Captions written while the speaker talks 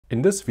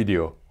In this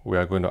video, we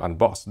are going to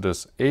unbox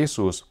this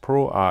Asus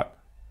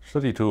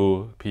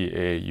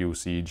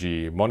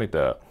PA32UCG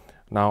monitor.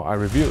 Now, I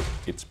reviewed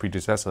its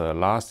predecessor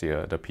last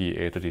year, the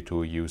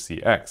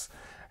PA32UCX,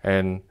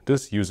 and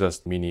this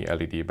uses mini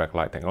LED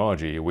backlight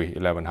technology with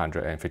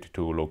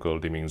 1152 local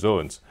dimming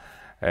zones.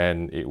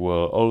 And it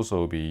will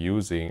also be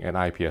using an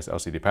IPS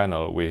LCD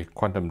panel with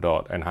quantum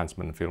dot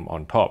enhancement film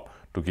on top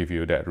to give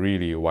you that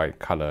really wide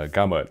color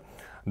gamut.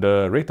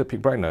 The rated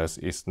peak brightness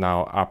is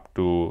now up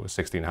to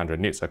 1600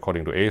 nits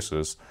according to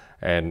Asus,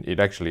 and it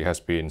actually has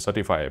been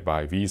certified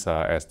by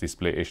VISA as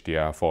Display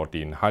HDR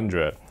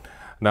 1400.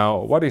 Now,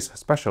 what is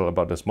special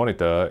about this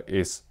monitor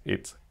is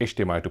its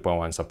HDMI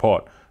 2.1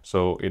 support.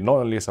 So it not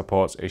only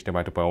supports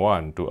HDMI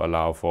 2.1 to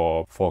allow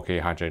for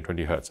 4K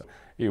 120Hz,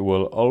 it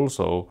will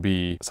also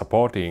be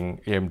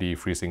supporting AMD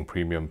Freesync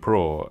Premium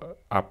Pro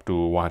up to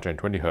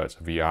 120Hz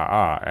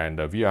VRR, and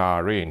the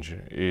VRR range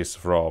is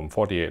from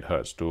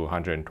 48Hz to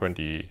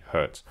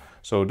 120Hz.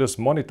 So this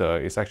monitor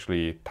is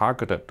actually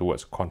targeted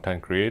towards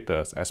content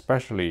creators,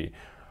 especially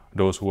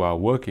those who are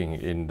working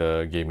in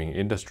the gaming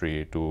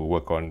industry to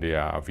work on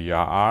their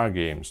VRR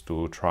games,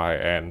 to try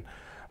and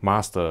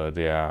master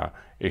their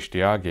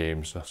HDR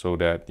games so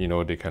that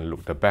they can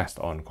look the best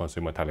on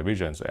consumer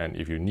televisions. And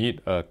if you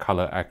need a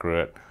color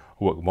accurate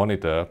work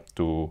monitor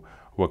to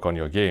work on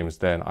your games,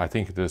 then I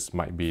think this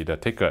might be the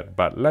ticket.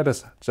 But let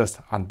us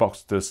just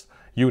unbox this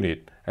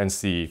unit and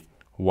see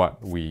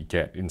what we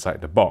get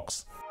inside the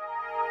box.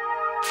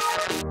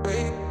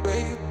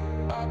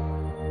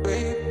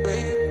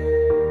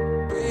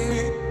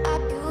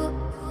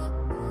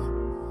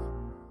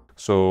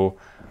 So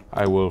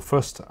I will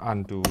first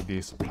undo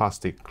these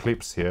plastic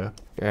clips here,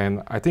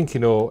 and I think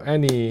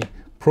any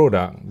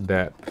product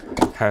that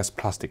has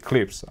plastic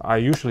clips, I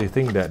usually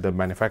think that the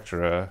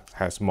manufacturer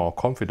has more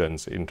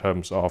confidence in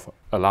terms of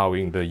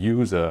allowing the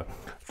user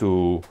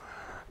to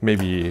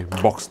maybe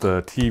box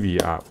the TV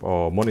up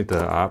or monitor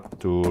up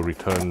to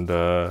return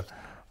the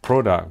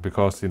product,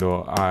 because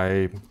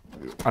I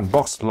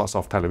unboxed lots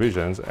of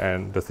televisions,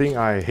 and the thing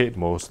I hate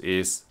most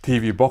is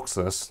TV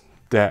boxes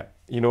that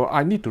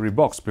I need to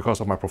rebox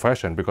because of my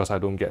profession, because I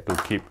don't get to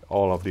keep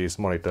all of these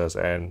monitors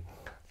and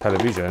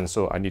televisions,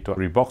 so I need to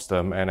rebox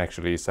them and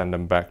actually send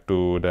them back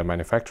to the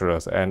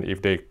manufacturers. And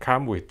if they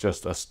come with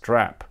just a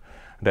strap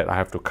that I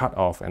have to cut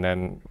off, and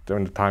then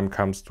when the time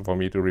comes for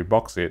me to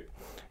rebox it,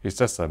 it's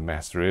just a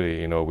mess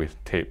really, with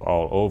tape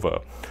all over.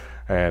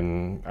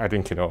 And I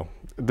think,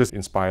 this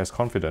inspires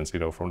confidence,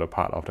 from the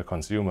part of the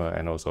consumer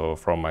and also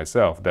from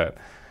myself, that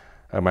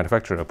a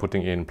manufacturer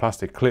putting in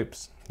plastic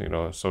clips,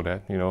 so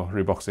that,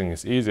 reboxing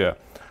is easier.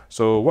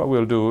 So what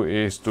we'll do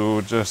is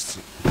to just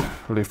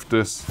lift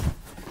this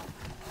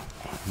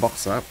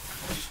box up,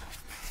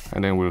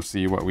 and then we'll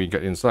see what we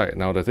get inside.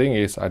 Now, the thing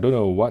is, I don't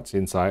know what's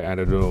inside, and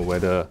I don't know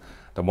whether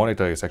the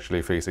monitor is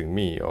actually facing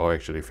me or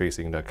actually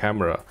facing the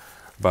camera.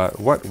 But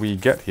what we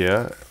get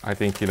here, I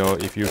think,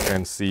 if you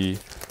can see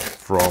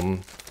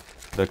from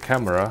the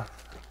camera,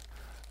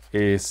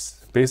 is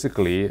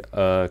basically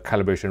a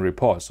calibration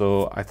report.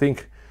 So I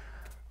think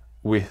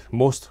with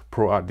most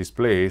ProArt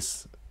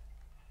displays,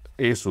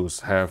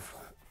 Asus have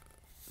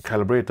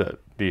calibrated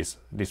these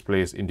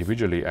displays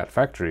individually at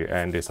factory,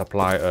 and they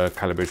supply a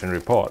calibration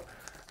report.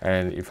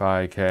 And if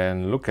I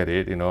can look at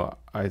it,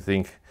 I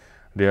think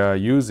they are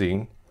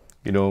using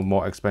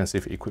more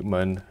expensive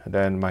equipment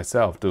than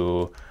myself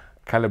to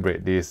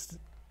calibrate these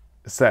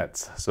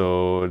sets.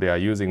 So they are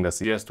using the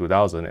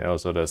CS2000 and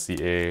also the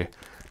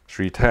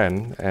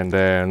CA310, and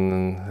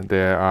then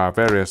there are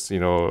various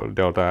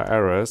delta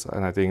errors,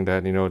 and I think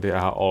that they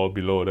are all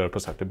below the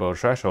perceptible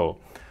threshold.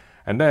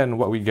 And then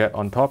what we get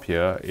on top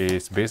here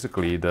is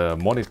basically the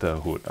monitor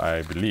hood,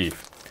 I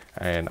believe.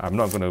 And I'm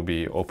not going to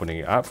be opening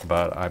it up,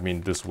 but I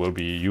mean, this will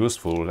be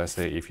useful. Let's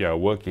say if you are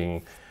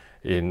working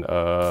in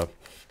a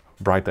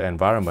brighter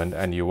environment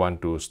and you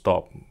want to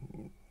stop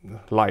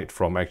light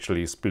from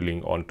actually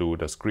spilling onto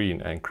the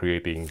screen and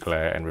creating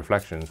glare and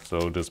reflections.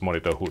 So this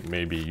monitor hood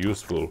may be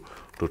useful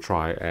to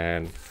try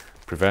and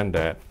prevent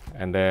that.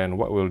 And then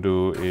what we'll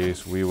do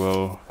is we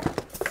will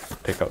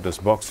take out this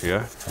box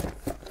here.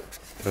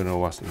 Don't know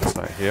what's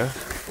inside here.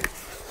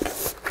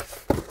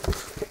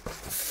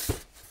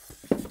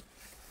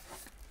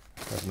 I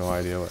have no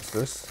idea what's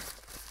this.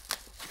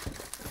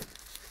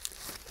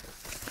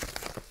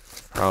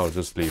 I'll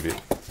just leave it,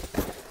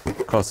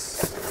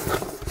 because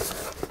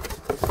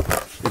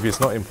if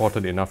it's not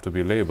important enough to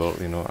be labeled,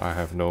 I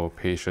have no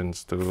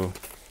patience to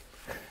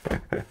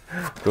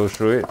go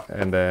through it.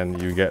 And then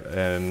you get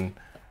an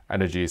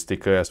energy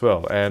sticker as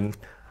well. And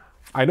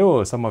I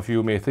know some of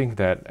you may think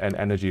that an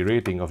energy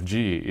rating of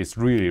G is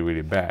really,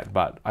 really bad,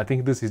 but I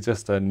think this is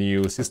just a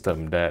new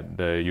system that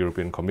the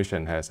European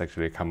Commission has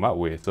actually come up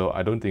with. So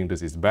I don't think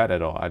this is bad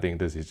at all. I think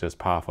this is just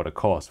par for the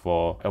course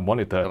for a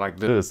monitor like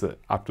this,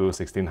 up to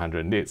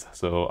 1600 nits.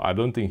 So I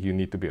don't think you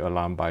need to be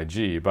alarmed by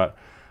G, but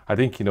I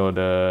think,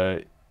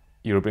 the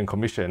European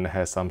Commission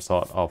has some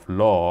sort of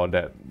law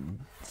that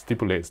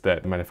stipulates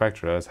that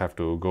manufacturers have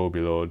to go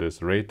below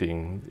this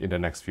rating in the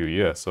next few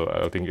years. So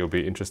I think it'll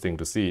be interesting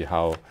to see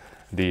how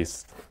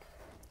these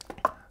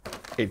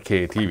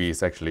 8K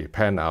TVs actually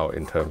pan out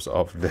in terms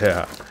of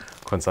their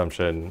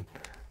consumption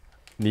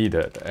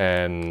needed.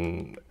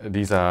 And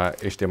these are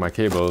HDMI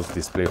cables,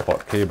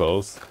 DisplayPort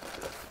cables.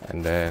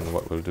 And then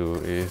what we'll do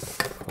is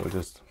we'll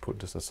just put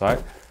this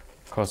aside,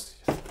 because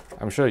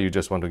I'm sure you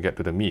just want to get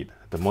to the meat,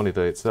 the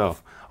monitor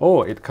itself.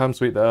 Oh, it comes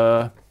with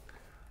a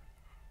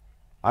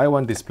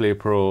i1 Display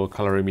Pro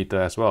colorimeter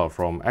as well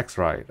from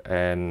X-Rite,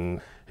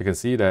 and you can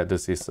see that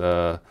this is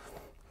a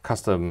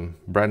custom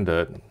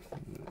branded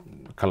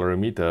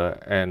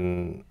colorimeter,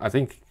 and I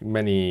think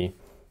many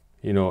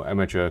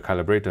amateur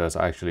calibrators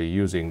are actually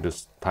using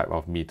this type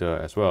of meter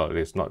as well. It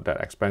is not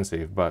that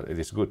expensive, but it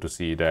is good to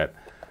see that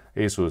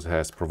Asus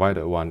has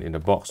provided one in the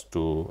box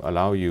to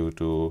allow you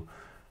to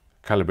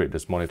calibrate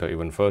this monitor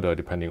even further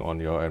depending on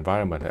your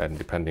environment and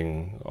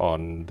depending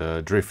on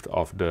the drift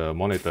of the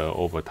monitor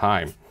over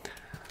time,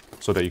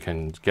 so that you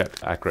can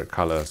get accurate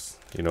colors,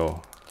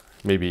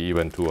 maybe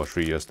even 2 or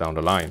 3 years down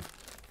the line.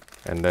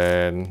 And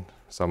then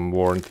some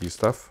warranty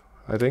stuff,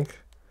 I think,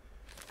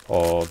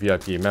 or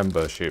VIP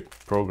membership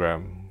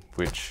program,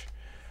 which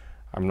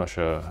I'm not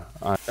sure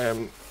I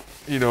am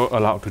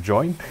allowed to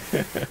join.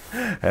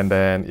 And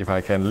then if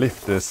I can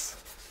lift this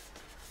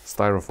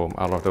styrofoam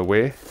out of the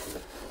way,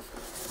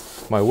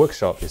 my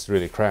workshop is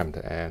really cramped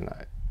and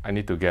I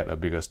need to get a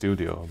bigger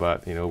studio,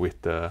 but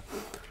with the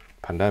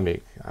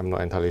pandemic, I'm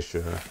not entirely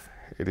sure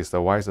it is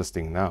the wisest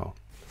thing now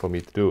for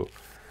me to do.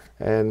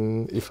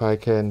 And if I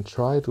can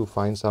try to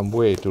find some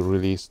way to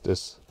release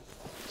this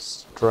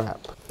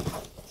strap,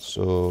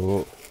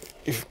 so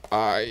if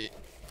I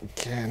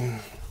can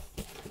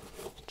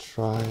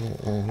try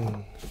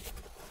and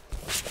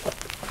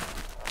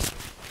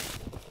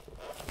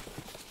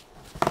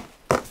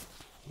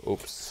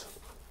oops,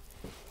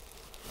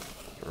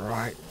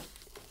 right,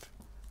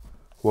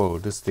 whoa,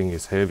 this thing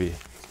is heavy.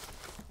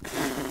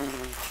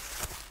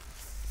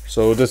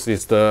 So this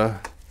is the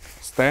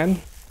stand,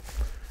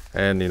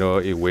 and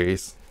it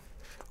weighs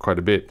quite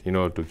a bit,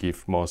 to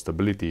give more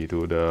stability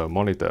to the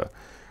monitor.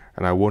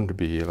 And I won't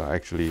be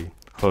actually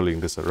hurling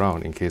this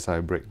around in case I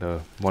break the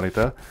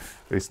monitor.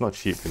 It's not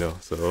cheap,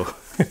 so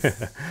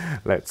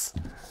let's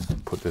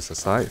put this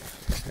aside.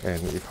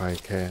 And if I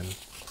can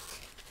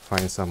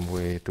find some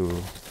way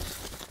to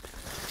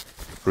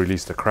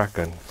release the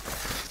Kraken,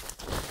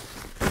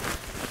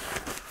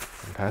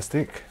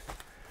 fantastic.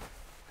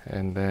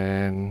 And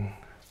then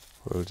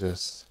we'll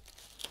just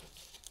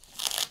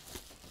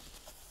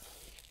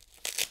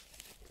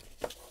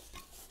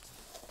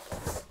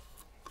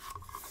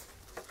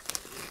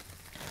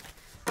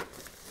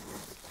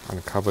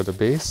uncover the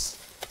base.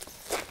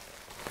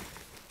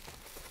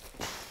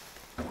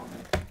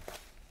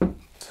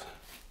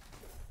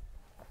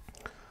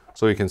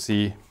 So you can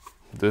see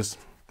this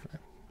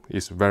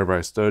is very,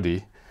 very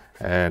sturdy,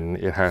 and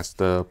it has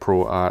the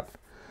ProArt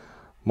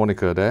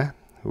moniker there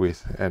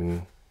with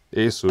an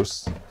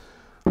Asus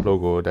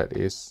logo that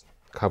is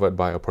covered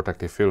by a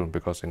protective film,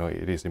 because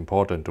it is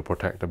important to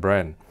protect the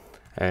brand.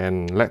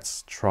 And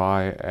let's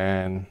try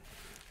and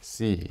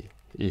see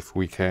if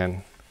we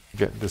can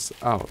get this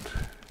out.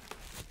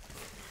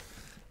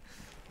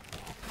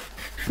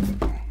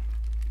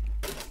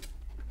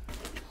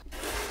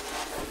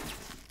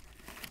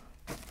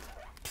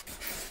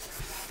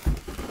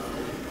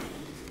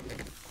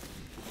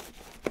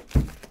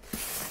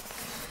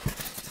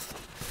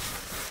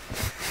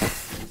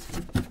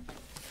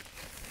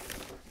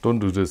 Don't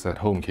do this at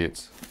home,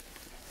 kids.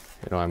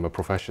 I'm a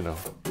professional.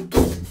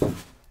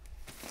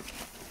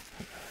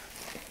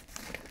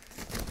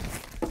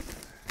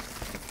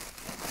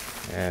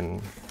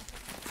 And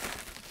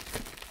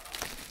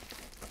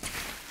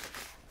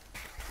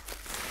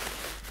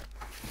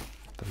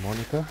the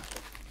monitor.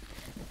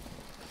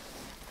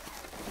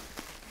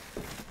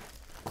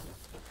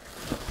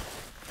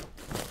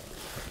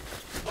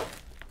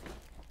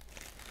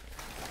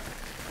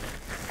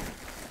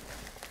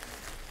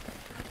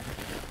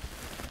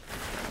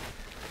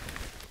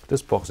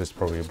 This box is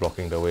probably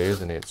blocking the way,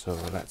 isn't it? So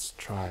let's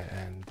try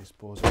and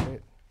dispose of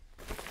it.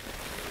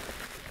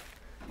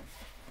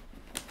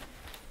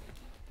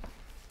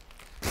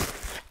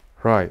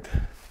 Right.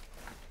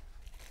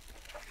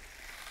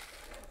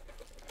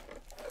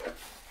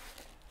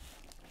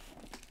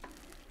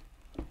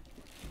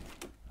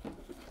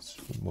 Let's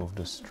remove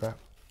the strap.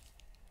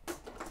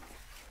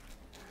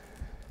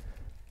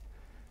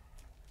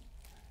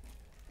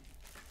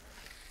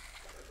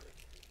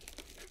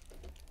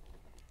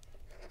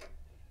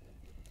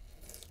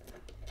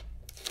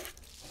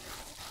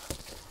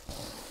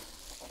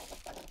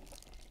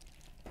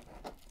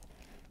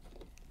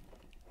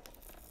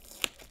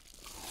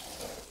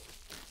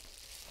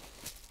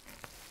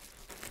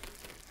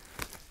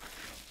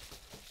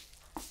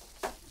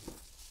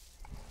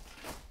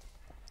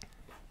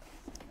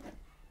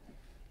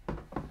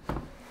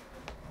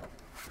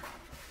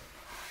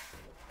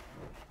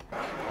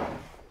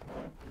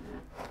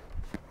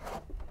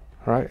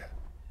 Right,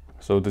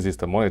 so this is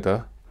the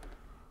monitor.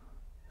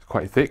 It's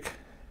quite thick.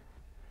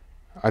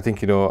 I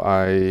think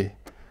I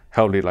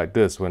held it like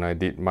this when I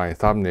did my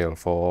thumbnail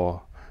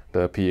for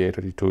the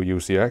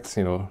PA32UCG,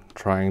 you know,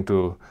 trying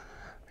to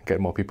get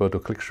more people to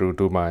click through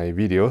to my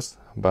videos.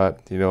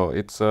 But you know,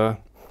 it's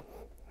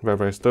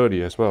very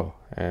sturdy as well.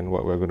 And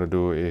what we're going to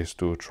do is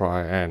to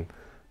try and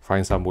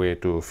find some way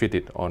to fit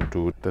it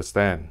onto the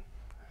stand.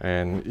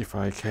 And if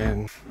I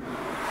can,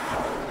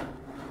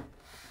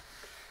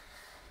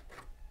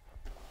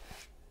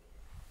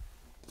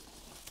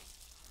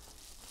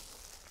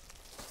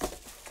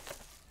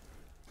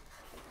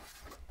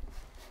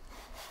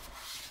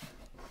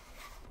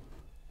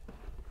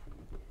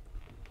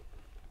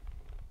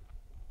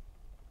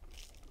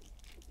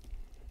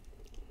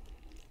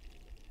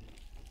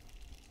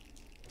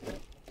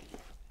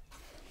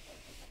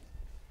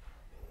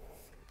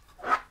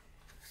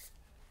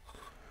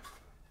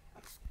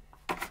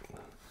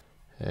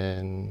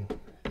 and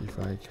if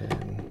I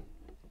can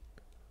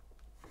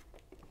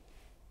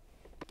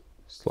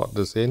slot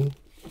this in,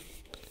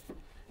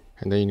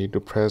 and then you need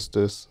to press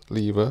this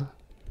lever.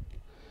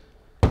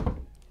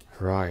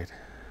 Right,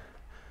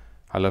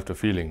 I love the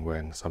feeling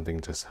when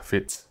something just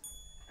fits.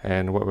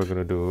 And what we're going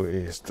to do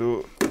is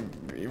to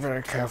be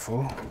very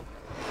careful.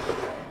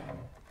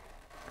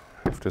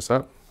 Lift this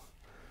up.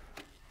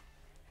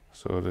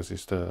 So this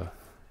is the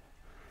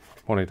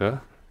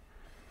monitor,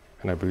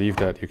 and I believe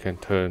that you can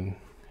turn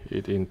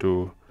it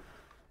into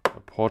a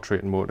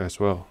portrait mode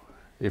as well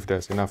if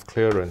there's enough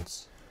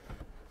clearance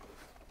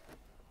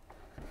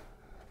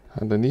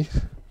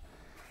underneath.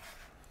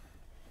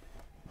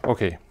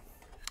 Okay,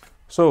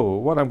 so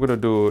what I'm going to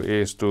do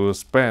is to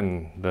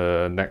spend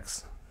the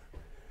next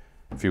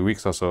few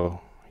weeks or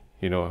so,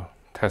 you know,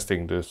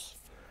 testing this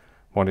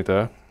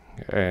monitor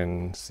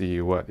and see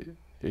what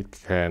it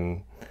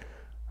can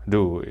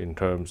do in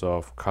terms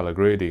of color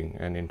grading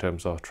and in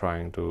terms of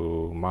trying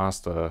to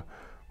master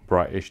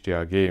bright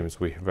HDR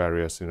games with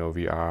various, you know,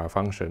 VR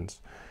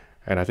functions.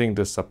 And I think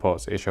this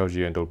supports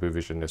HLG and Dolby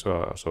Vision as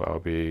well, so I'll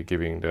be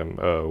giving them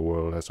a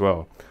whirl as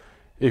well.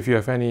 If you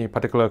have any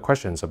particular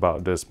questions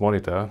about this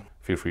monitor,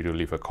 feel free to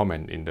leave a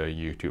comment in the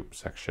YouTube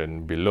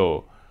section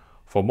below.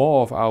 For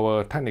more of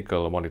our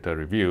technical monitor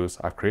reviews,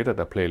 I've created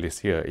a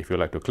playlist here if you'd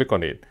like to click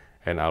on it,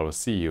 and I will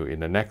see you in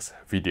the next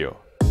video.